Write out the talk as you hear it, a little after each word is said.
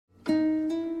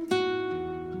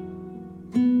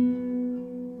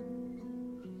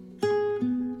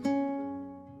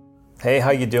Hey,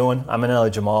 how you doing? I'm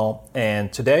Anil Jamal,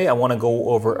 and today I want to go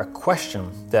over a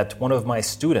question that one of my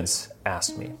students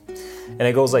asked me. And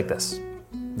it goes like this.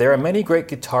 There are many great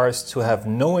guitarists who have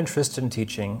no interest in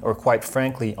teaching or quite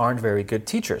frankly aren't very good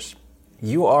teachers.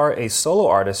 You are a solo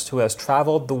artist who has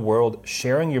traveled the world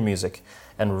sharing your music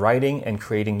and writing and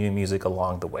creating new music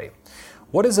along the way.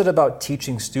 What is it about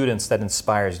teaching students that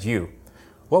inspires you?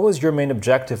 What was your main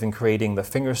objective in creating the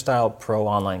Fingerstyle Pro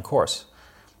online course?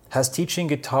 Has teaching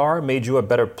guitar made you a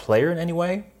better player in any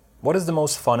way? What is the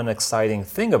most fun and exciting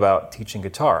thing about teaching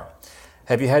guitar?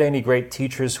 Have you had any great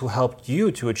teachers who helped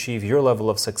you to achieve your level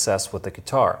of success with the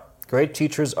guitar? Great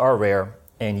teachers are rare,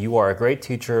 and you are a great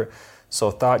teacher, so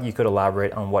thought you could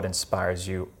elaborate on what inspires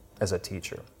you as a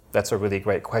teacher. That's a really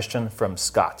great question from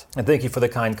Scott. And thank you for the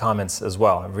kind comments as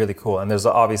well. Really cool. And there's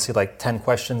obviously like 10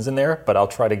 questions in there, but I'll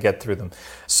try to get through them.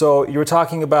 So you were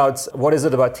talking about what is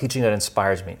it about teaching that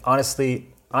inspires me? Honestly,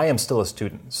 I am still a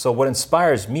student. So what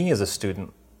inspires me as a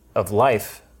student of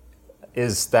life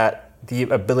is that the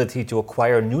ability to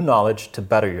acquire new knowledge to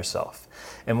better yourself.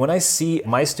 And when I see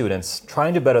my students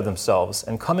trying to better themselves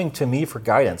and coming to me for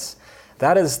guidance,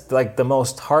 that is like the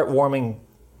most heartwarming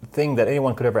thing that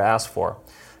anyone could ever ask for.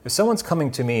 If someone's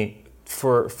coming to me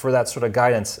for that sort of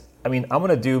guidance, I mean, I'm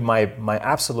gonna do my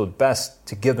absolute best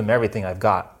to give them everything I've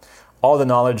got. All the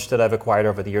knowledge that I've acquired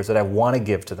over the years that I want to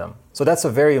give to them. So that's a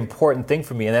very important thing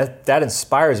for me, and that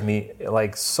inspires me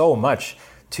like so much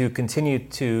to continue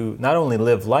to not only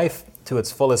live life to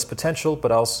its fullest potential,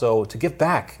 but also to give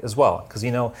back as well. Because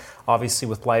obviously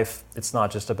with life, it's not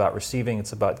just about receiving,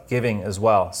 it's about giving as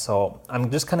well. So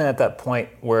I'm just kind of at that point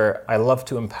where I love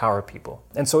to empower people.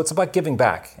 And so it's about giving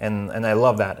back, and I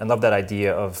love that. I love that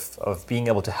idea of being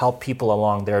able to help people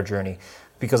along their journey.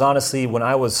 Because honestly, when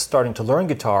I was starting to learn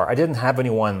guitar, I didn't have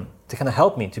anyone to kind of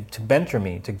help me, to mentor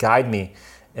me, to guide me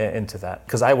into that.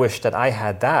 Because I wish that I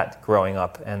had that growing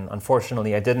up. And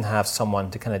unfortunately, I didn't have someone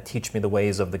to kind of teach me the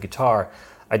ways of the guitar.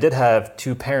 I did have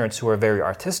two parents who were very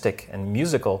artistic and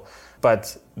musical,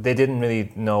 but they didn't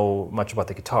really know much about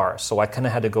the guitar. So I kind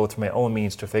of had to go through my own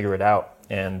means to figure it out.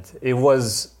 And it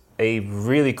was a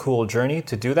really cool journey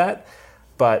to do that.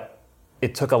 But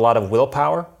it took a lot of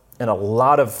willpower and a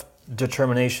lot of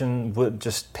determination, with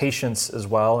just patience as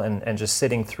well, and just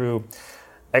sitting through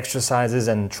exercises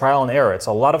and trial and error. It's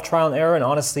a lot of trial and error, and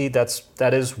honestly,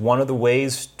 that is one of the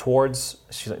ways towards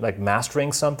like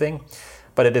mastering something,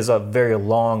 but it is a very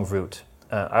long route.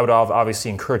 I would obviously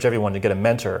encourage everyone to get a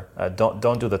mentor.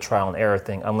 Don't do the trial and error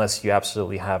thing unless you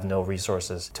absolutely have no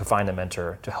resources to find a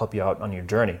mentor to help you out on your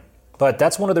journey. But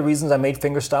that's one of the reasons I made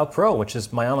Fingerstyle Pro, which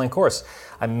is my online course.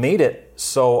 I made it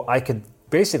so I could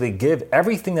basically give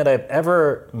everything that I've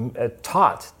ever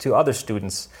taught to other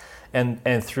students.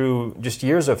 And through just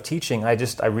years of teaching,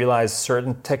 I realized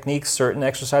certain techniques, certain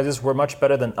exercises were much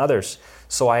better than others.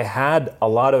 So I had a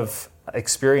lot of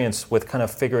experience with kind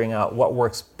of figuring out what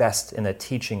works best in a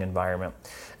teaching environment.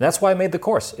 And that's why I made the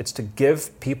course. It's to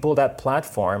give people that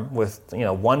platform with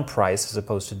one price as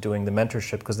opposed to doing the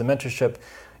mentorship, because the mentorship,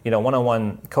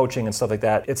 one-on-one coaching and stuff like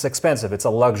that, it's expensive, it's a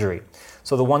luxury.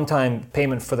 So the one-time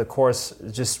payment for the course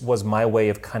just was my way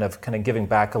of kind of giving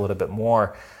back a little bit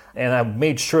more. And I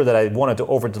made sure that I wanted to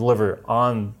over-deliver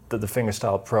on the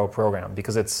Fingerstyle Pro program,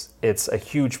 because it's a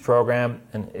huge program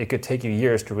and it could take you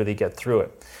years to really get through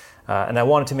it. And I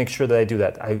wanted to make sure that I do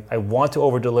that. I want to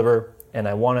over-deliver, and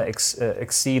I want to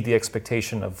exceed the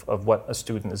expectation of what a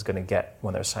student is going to get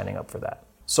when they're signing up for that.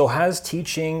 So has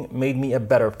teaching made me a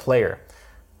better player?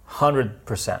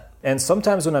 100%. And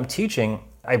sometimes when I'm teaching,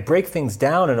 I break things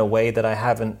down in a way that I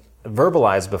haven't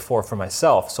verbalized before for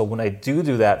myself. So when I do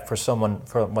that for someone,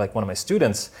 for like one of my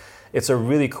students, it's a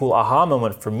really cool aha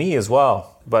moment for me as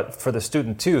well, but for the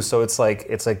student too. So it's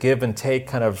a give and take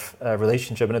kind of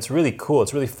relationship, and it's really cool.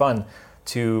 It's really fun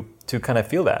to kind of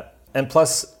feel that. And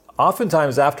plus,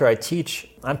 oftentimes after I teach,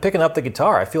 I'm picking up the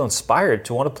guitar. I feel inspired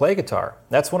to want to play guitar.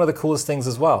 That's one of the coolest things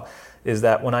as well, is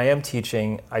that when I am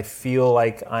teaching, I feel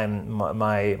like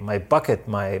my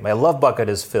love bucket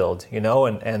is filled,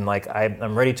 and like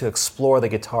I'm ready to explore the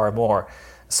guitar more.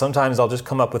 Sometimes I'll just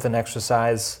come up with an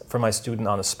exercise for my student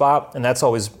on the spot, and that's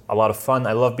always a lot of fun.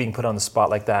 I love being put on the spot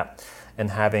like that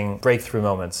and having breakthrough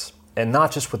moments. And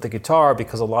not just with the guitar,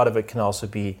 because a lot of it can also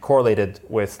be correlated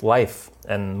with life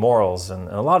and morals and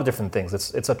a lot of different things.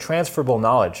 It's a transferable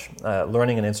knowledge,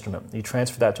 learning an instrument. You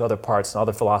transfer that to other parts and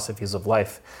other philosophies of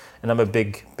life. And I'm a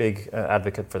big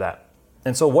advocate for that.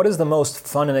 And so what is the most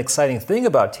fun and exciting thing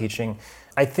about teaching?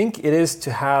 I think it is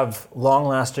to have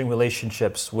long-lasting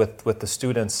relationships with the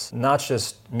students, not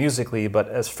just musically, but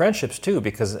as friendships too,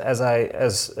 because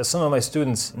as some of my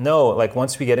students know, like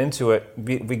once we get into it,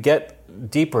 we get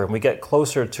deeper and we get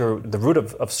closer to the root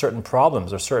of certain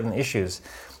problems or certain issues.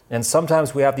 And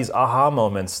sometimes we have these aha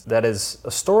moments that is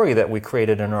a story that we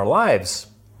created in our lives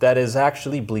that is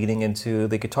actually bleeding into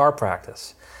the guitar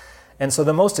practice. And so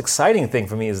the most exciting thing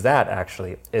for me is that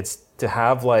actually, it's to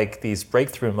have like these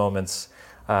breakthrough moments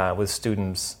with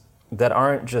students that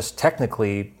aren't just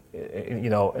technically,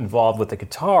 involved with the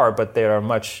guitar, but they are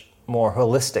much more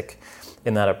holistic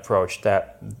in that approach,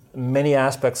 that many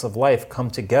aspects of life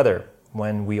come together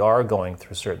when we are going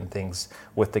through certain things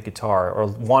with the guitar or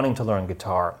wanting to learn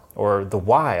guitar, or the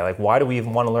why, like why do we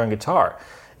even want to learn guitar?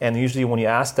 And usually when you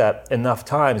ask that enough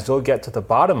times, you'll get to the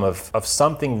bottom of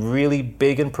something really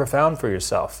big and profound for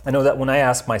yourself. I know that when I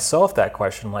ask myself that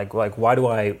question, like why do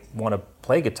I want to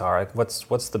play guitar? Like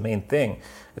what's the main thing?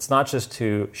 It's not just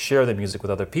to share the music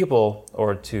with other people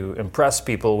or to impress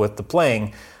people with the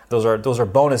playing. Those are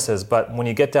bonuses, but when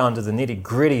you get down to the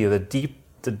nitty-gritty,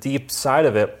 the deep side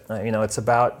of it, it's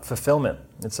about fulfillment.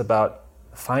 It's about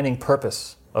finding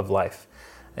purpose of life.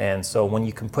 And so when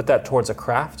you can put that towards a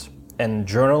craft and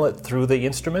journal it through the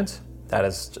instrument, that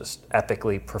is just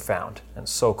epically profound and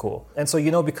so cool. And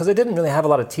so, because I didn't really have a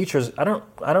lot of teachers, I don't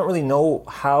really know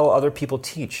how other people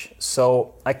teach.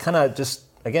 So I kind of just,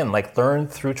 again,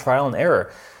 learned through trial and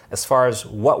error as far as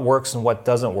what works and what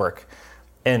doesn't work.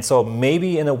 And so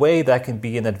maybe in a way that can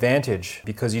be an advantage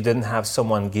because you didn't have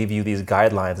someone give you these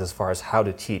guidelines as far as how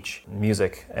to teach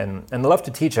music. And I love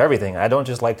to teach everything. I don't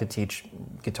just like to teach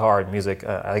guitar and music.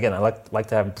 Again, I like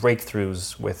to have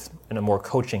breakthroughs in a more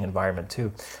coaching environment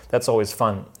too. That's always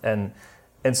fun. And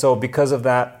so because of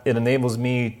that, it enables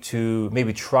me to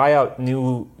maybe try out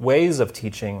new ways of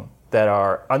teaching that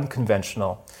are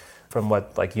unconventional from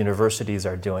what universities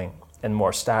are doing and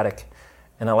more static.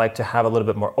 And I like to have a little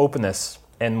bit more openness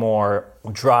and more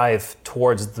drive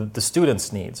towards the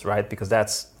students' needs, right? Because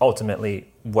that's ultimately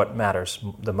what matters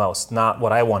the most. Not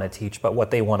what I want to teach, but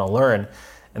what they want to learn.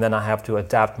 And then I have to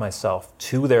adapt myself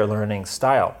to their learning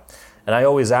style. And I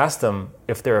always ask them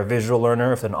if they're a visual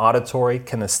learner, if they're an auditory,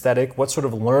 kinesthetic, what sort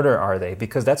of learner are they?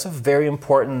 Because that's a very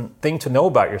important thing to know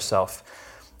about yourself.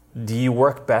 Do you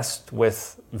work best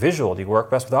with visual? Do you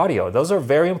work best with audio? Those are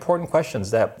very important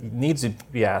questions that need to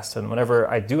be asked. And whenever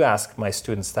I do ask my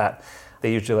students that,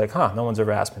 they usually no one's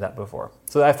ever asked me that before.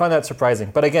 So I find that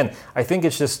surprising. But again, I think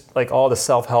it's just all the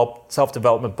self-help,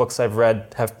 self-development books I've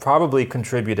read have probably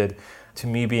contributed to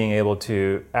me being able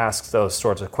to ask those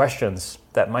sorts of questions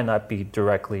that might not be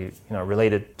directly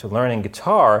related to learning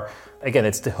guitar. Again,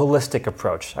 it's the holistic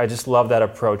approach. I just love that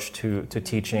approach to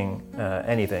teaching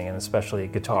anything, and especially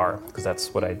guitar, because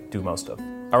that's what I do most of.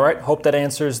 All right, hope that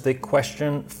answers the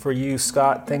question for you,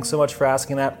 Scott. Thanks so much for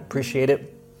asking that. Appreciate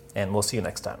it, and we'll see you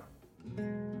next time.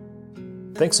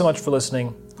 Thanks so much for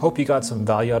listening. Hope you got some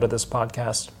value out of this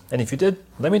podcast. And if you did,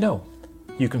 let me know.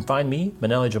 You can find me,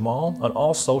 Manali Jamal, on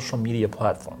all social media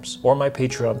platforms or my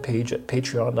Patreon page at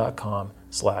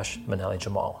patreon.com/Manali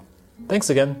Jamal. Thanks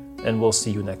again, and we'll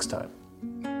see you next time.